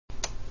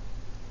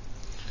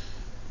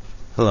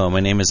Hello, my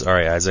name is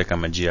Ari Isaac.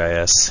 I'm a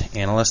GIS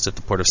analyst at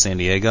the Port of San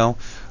Diego,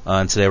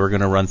 and today we're going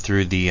to run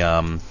through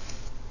the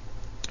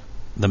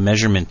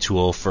measurement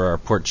tool for our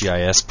Port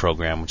GIS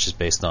program, which is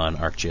based on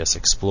ArcGIS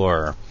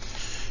Explorer.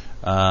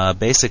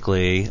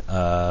 Basically,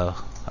 I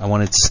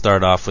wanted to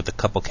start off with a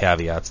couple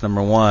caveats.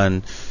 Number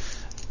one,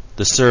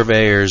 the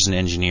surveyors and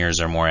engineers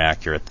are more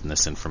accurate than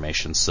this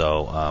information,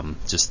 so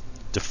just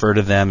defer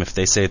to them. If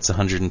they say it's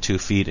 102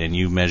 feet and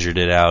you measured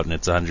it out and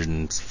it's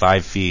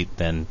 105 feet,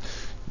 then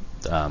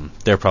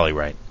they're probably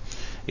right.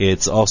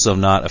 It's also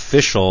not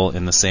official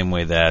in the same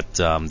way that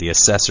the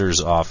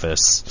assessor's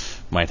office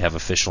might have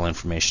official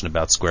information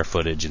about square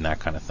footage and that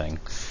kind of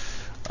thing.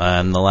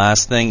 And the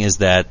last thing is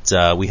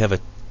that we have a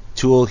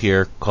tool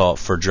here called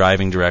for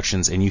driving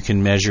directions, and you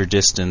can measure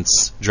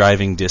distance,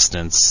 driving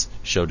distance,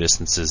 show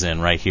distances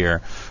in right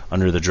here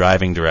under the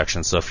driving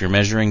directions. So if you're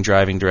measuring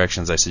driving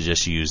directions, I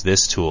suggest you use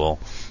this tool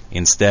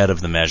instead of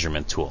the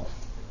measurement tool.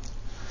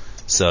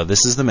 So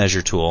this is the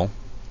measure tool.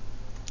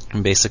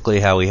 And basically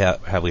how we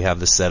have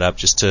this set up,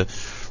 just to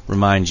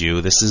remind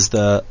you, this is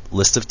the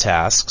list of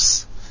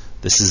tasks.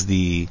 This is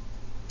the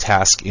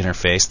task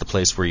interface, the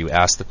place where you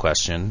ask the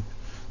question.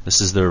 This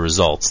is the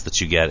results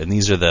that you get, and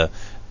these are the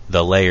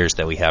layers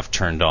that we have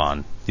turned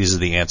on. These are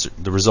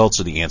the results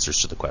are the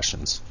answers to the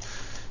questions.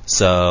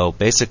 So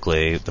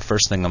basically, the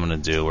first thing I'm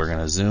going to do, we're going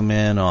to zoom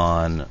in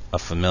on a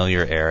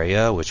familiar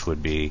area, which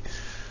would be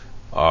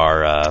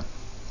our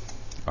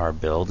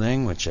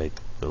building, which I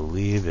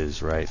believe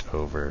is right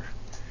over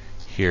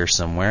here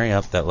somewhere.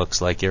 Yep, that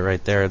looks like it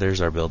right there.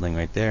 There's our building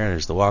right there.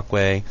 There's the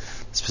walkway,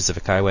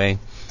 Pacific Highway.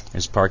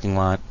 There's the parking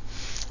lot.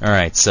 All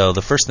right, so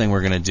the first thing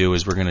we're going to do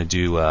is we're going to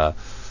do the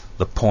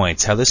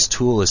points. How this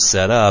tool is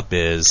set up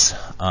is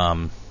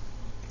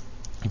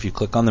if you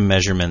click on the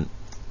measure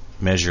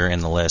in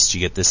the list, you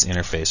get this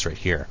interface right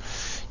here.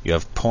 You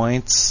have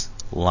points,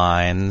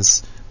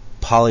 lines,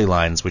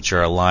 polylines, which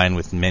are a line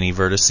with many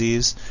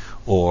vertices,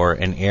 or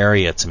an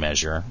area to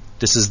measure.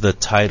 This is the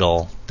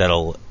title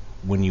that'll,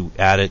 when you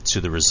add it to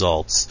the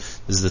results,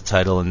 this is the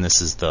title, and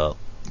this is the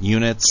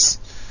units,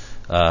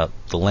 the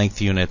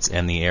length units,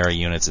 and the area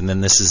units, and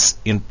then this is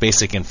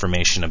basic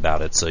information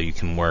about it, so you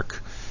can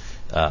work,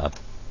 you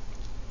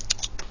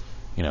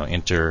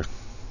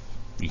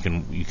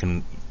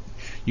can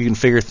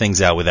figure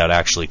things out without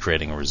actually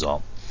creating a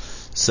result.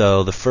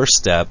 So the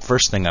first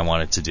thing I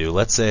wanted to do,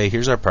 let's say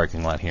here's our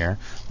parking lot here.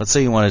 Let's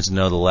say you wanted to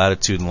know the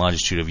latitude and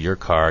longitude of your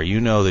car.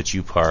 You know that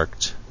you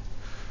parked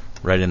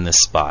right in this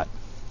spot.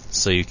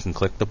 So you can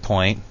click the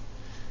point,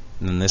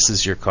 and then this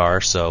is your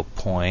car, so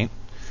point.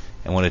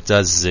 And what it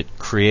does is it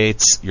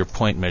creates your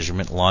point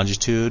measurement,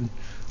 longitude,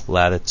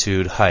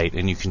 latitude, height,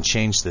 and you can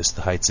change this.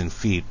 The height's in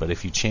feet, but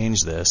if you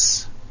change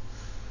this,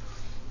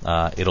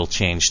 it'll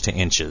change to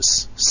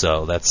inches.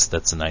 So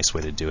that's a nice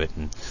way to do it.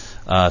 And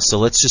so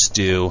let's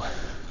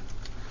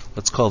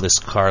call this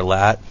car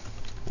lat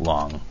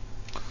long.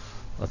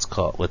 Let's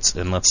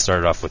start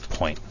it off with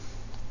point.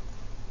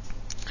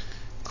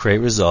 Create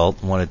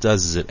result, and what it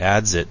does is it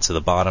adds it to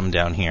the bottom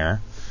down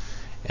here,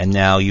 and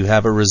now you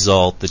have a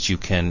result that you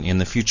can, in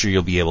the future,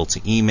 you'll be able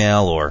to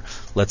email, or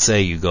let's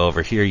say you go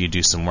over here, you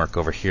do some work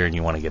over here, and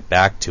you want to get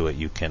back to it,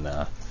 you can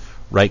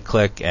right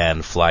click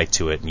and fly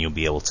to it, and you'll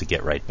be able to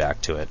get right back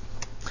to it.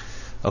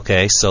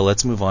 Okay, so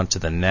let's move on to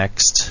the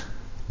next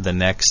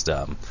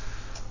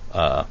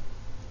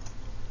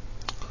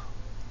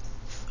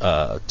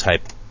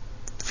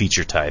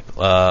feature type.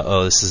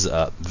 This is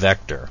a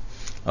vector.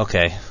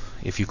 Okay.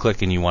 If you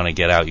click and you want to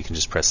get out, you can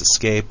just press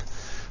escape.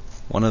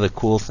 One of the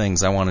cool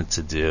things I wanted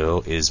to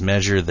do is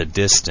measure the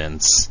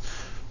distance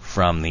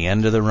from the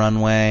end of the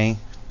runway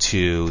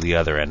to the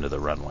other end of the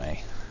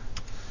runway.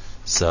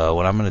 So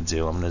what I'm going to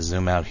do, I'm going to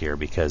zoom out here,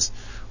 because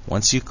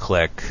once you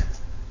click,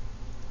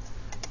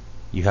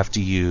 you have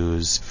to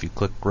use, if you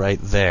click right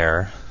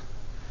there,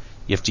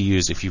 you have to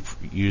use, if you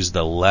use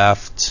the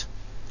left,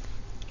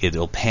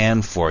 it'll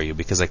pan for you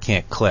because I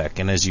can't click.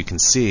 And as you can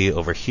see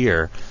over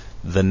here,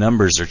 the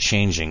numbers are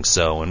changing,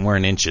 and we're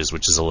in inches,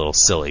 which is a little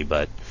silly,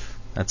 but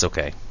that's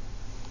okay.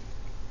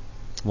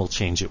 We'll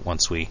change it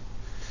once we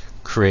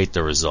create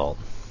the result.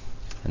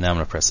 And now I'm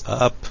going to press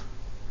up,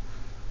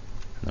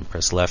 and then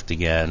press left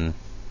again,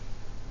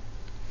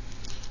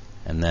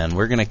 and then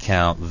we're going to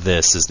count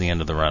this as the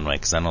end of the runway,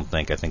 because I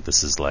think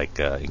this is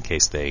like in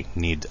case they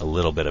need a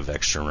little bit of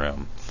extra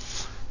room.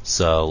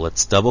 So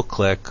let's double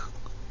click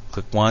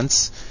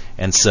once.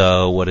 And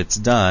so what it's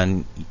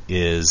done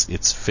is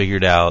it's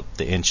figured out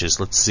the inches.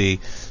 Let's see.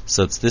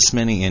 So it's this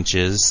many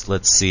inches.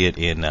 Let's see it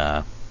in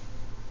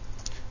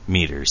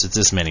meters. It's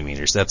this many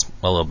meters. That's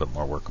a little bit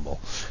more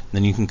workable. And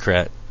then you can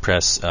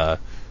press.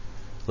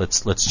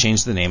 Let's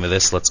change the name of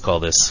this. Let's call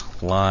this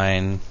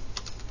line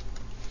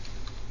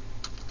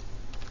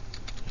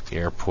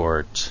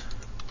airport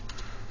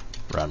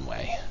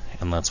runway.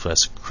 And let's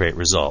press create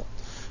result.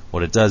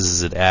 What it does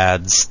is it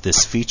adds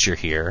this feature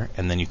here,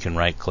 and then you can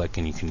right click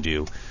and you can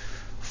do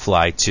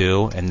fly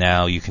to, and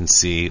now you can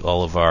see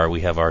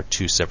we have our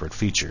two separate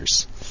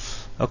features.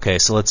 Okay,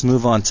 so let's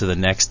move on to the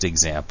next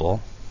example.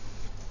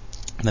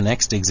 The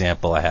next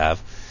example I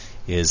have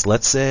is,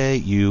 let's say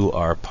you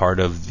are part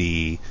of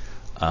the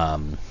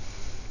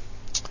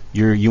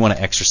you want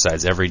to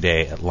exercise every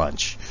day at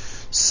lunch.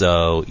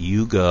 So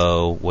you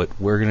go, what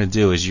we're going to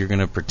do is you're going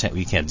to pretend,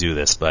 we can't do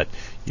this, but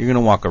you're going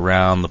to walk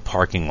around the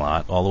parking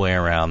lot all the way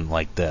around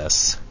like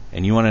this,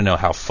 and you want to know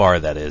how far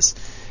that is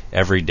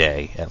every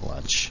day at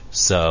lunch.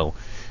 So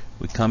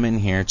we come in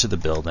here to the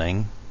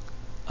building,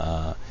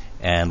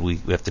 and we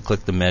have to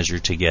click the measure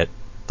to get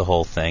the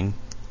whole thing.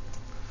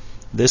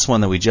 This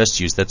one that we just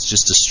used, that's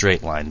just a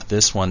straight line.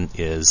 This one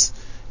is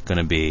going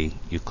to be,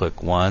 you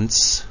click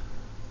once,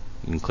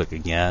 you can click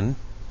again,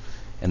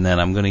 and then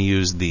I'm going to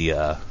use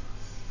the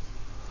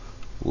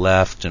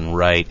left and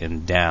right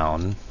and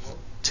down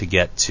to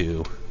get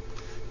to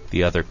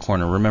the other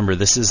corner. Remember,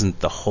 this isn't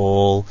the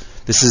whole,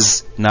 this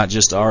is not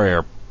just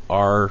our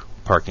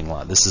parking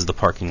lot. This is the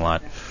parking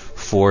lot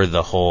for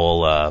the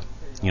whole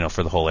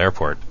for the whole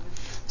airport.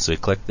 So we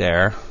click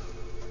there,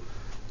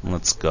 and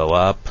let's go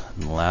up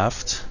and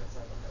left,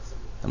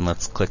 and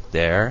let's click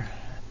there,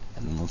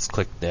 and let's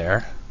click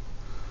there.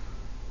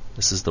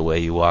 This is the way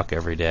you walk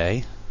every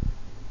day.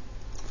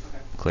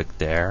 Click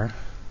there,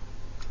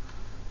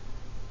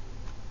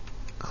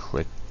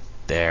 click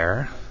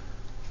there,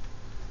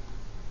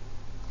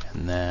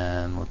 and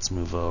then let's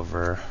move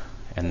over,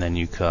 and then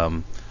you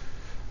come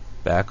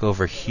back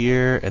over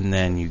here, and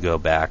then you go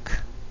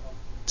back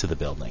to the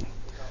building.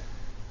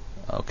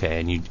 Okay,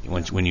 and you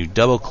when you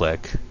double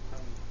click,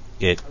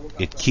 it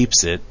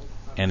keeps it,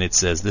 and it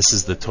says this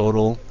is the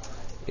total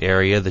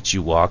area that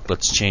you walked.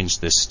 Let's change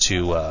this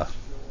to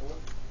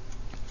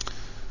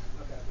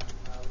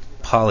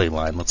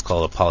polyline. Let's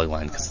call it a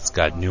polyline because it's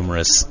got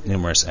numerous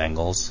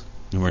angles,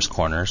 numerous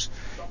corners.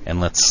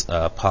 And let's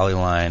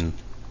polyline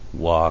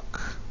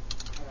walk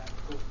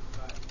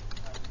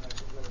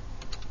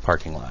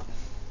parking lot.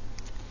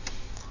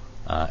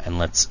 And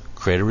let's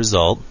create a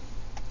result.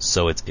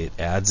 So it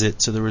adds it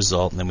to the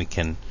result, and then we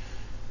can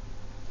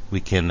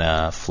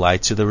fly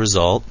to the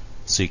result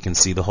so you can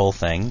see the whole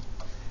thing.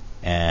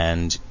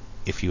 And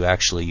if you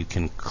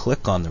can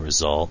click on the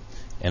result,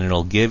 and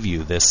it'll give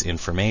you this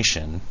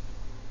information: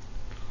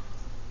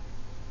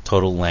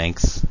 total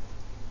length,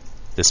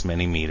 this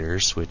many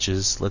meters, which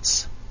is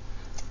let's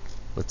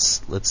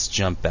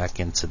jump back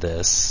into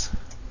this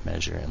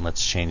measure, and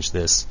let's change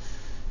this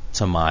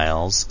to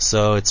miles.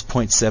 So it's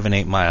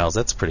 0.78 miles.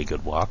 That's a pretty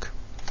good walk.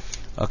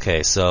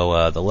 Okay,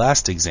 so the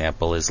last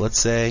example is, let's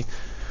say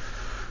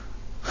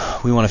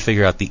we want to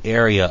figure out the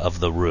area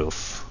of the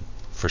roof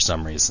for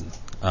some reason.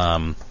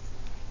 So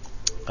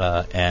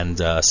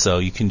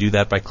you can do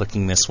that by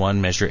clicking this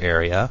one, measure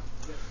area.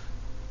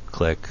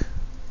 Click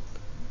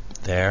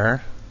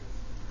there,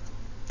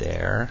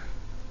 there,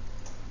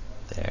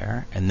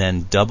 there, and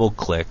then double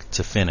click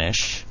to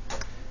finish.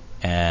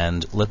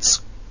 And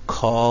let's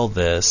call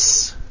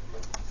this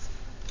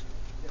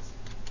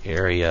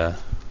area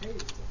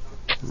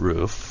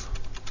roof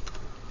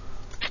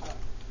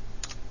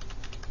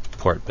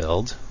port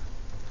build,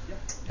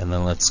 and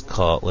then let's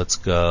go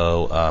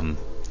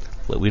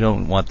we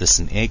don't want this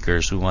in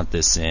acres, we want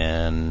this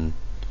in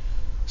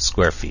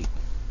square feet.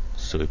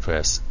 So we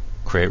press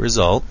create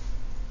result.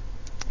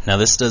 Now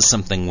this does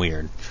something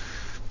weird.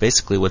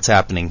 Basically what's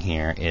happening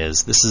here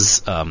is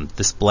this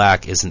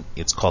black isn't,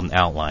 it's called an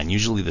outline.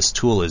 Usually this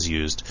tool is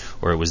used,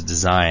 or it was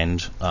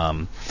designed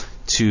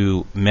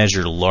to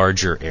measure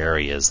larger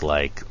areas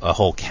like a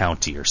whole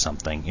county or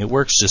something. It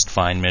works just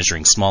fine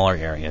measuring smaller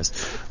areas,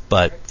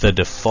 but the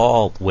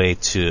default way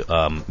to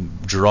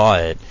draw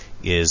it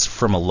is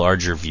from a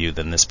larger view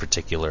than this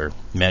particular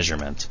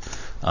measurement.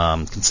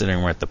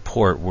 Considering we're at the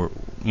port,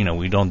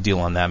 we don't deal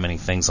on that many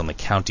things on the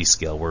county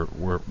scale.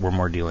 We're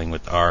more dealing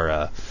with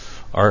our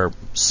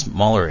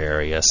smaller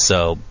area.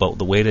 So, but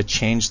the way to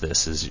change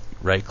this is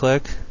right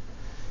click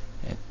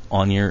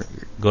on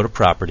go to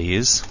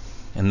properties,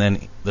 and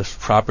then the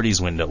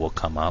properties window will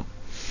come up,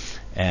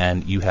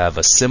 and you have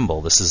a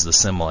symbol. This is the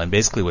symbol, and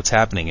basically what's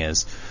happening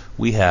is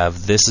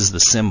this is the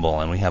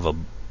symbol, and we have a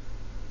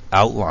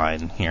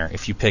outline here.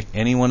 If you pick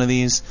any one of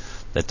these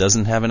that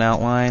doesn't have an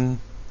outline,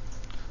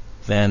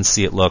 then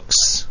see, it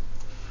looks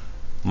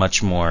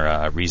much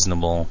more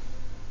reasonable,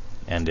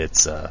 and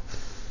it's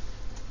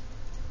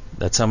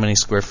that's how many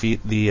square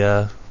feet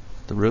the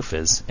roof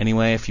is.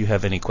 Anyway, if you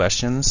have any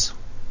questions,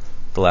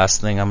 the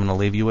last thing I'm going to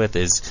leave you with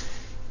is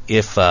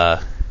if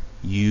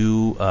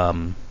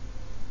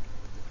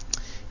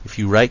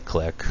you right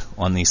click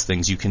on these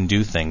things, you can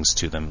do things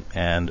to them.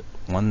 And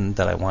one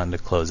that I wanted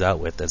to close out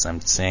with, as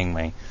I'm saying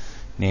my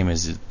name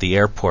is the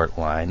airport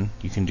line,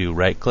 you can do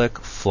right click,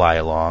 fly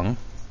along,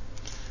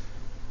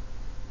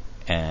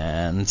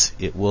 and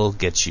it will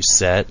get you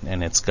set,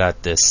 and it's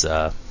got this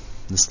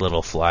this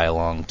little fly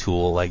along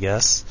tool, I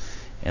guess.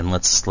 And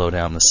let's slow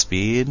down the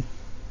speed,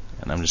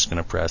 and I'm just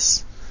going to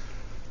press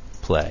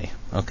play.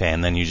 Okay,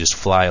 and then you just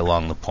fly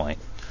along the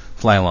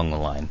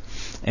line.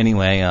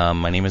 Anyway,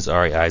 my name is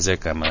Ari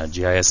Isaac. I'm a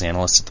GIS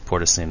analyst at the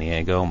Port of San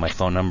Diego. My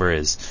phone number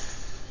is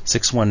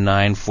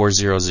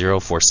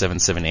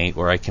 619-400-4778,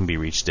 or I can be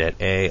reached at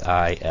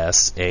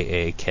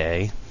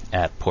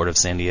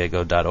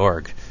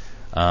aisaak@portofsandiego.org.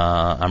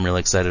 I'm really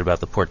excited about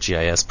the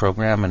PortGIS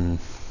program, and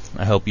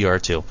I hope you are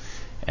too.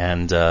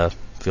 And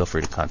feel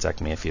free to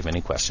contact me if you have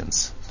any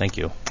questions. Thank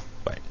you.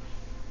 Bye.